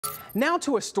Now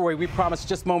to a story we promised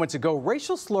just moments ago.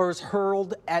 Racial slurs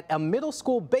hurled at a middle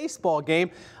school baseball game.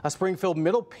 A Springfield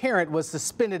middle parent was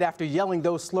suspended after yelling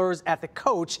those slurs at the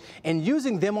coach and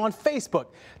using them on Facebook.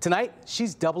 Tonight,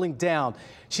 she's doubling down.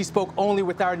 She spoke only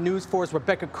with our News 4's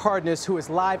Rebecca Cardenas, who is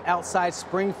live outside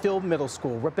Springfield Middle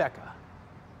School. Rebecca.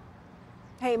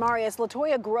 Hey, Marius,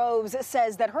 Latoya Groves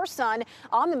says that her son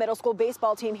on the middle school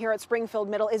baseball team here at Springfield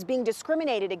Middle is being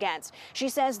discriminated against. She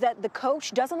says that the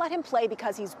coach doesn't let him play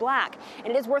because he's black. And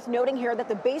it is worth noting here that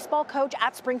the baseball coach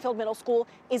at Springfield Middle School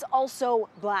is also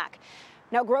black.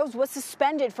 Now, Groves was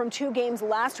suspended from 2 games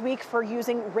last week for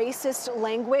using racist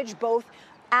language, both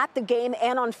at the game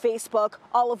and on Facebook,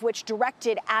 all of which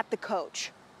directed at the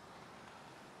coach.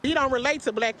 He don't relate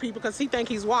to black people because he think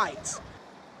he's white.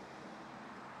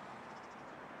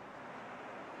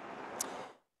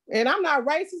 And I'm not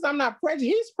racist, I'm not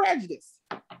prejudiced. He's prejudiced.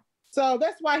 So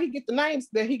that's why he get the names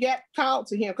that he got called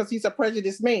to him, because he's a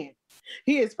prejudiced man.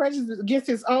 He is prejudiced against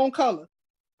his own color.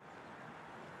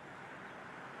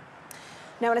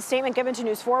 Now, in a statement given to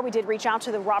News 4, we did reach out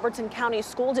to the Robertson County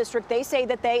School District. They say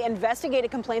that they investigated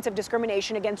complaints of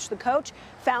discrimination against the coach,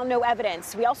 found no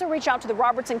evidence. We also reached out to the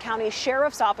Robertson County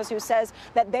Sheriff's Office, who says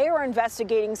that they are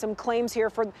investigating some claims here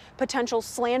for potential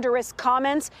slanderous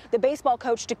comments. The baseball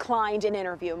coach declined an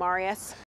interview. Marius.